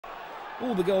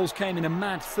All the goals came in a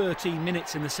mad 13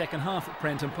 minutes in the second half at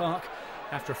Prenton Park.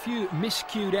 After a few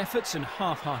miscued efforts and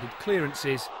half-hearted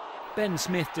clearances, Ben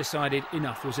Smith decided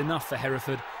enough was enough for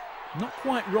Hereford. Not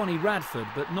quite Ronnie Radford,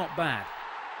 but not bad.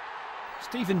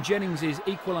 Stephen Jennings'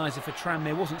 equaliser for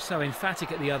Tranmere wasn't so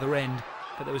emphatic at the other end,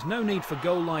 but there was no need for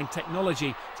goal line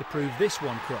technology to prove this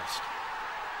one crossed.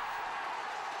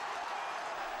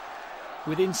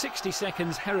 Within 60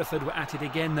 seconds, Hereford were at it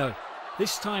again though.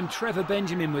 This time Trevor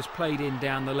Benjamin was played in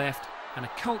down the left, and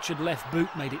a cultured left boot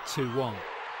made it 2-1.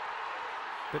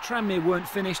 But Tranmere weren't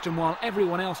finished, and while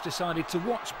everyone else decided to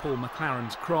watch Paul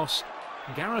McLaren's cross,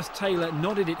 Gareth Taylor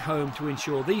nodded it home to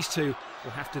ensure these two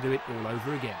will have to do it all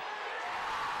over again.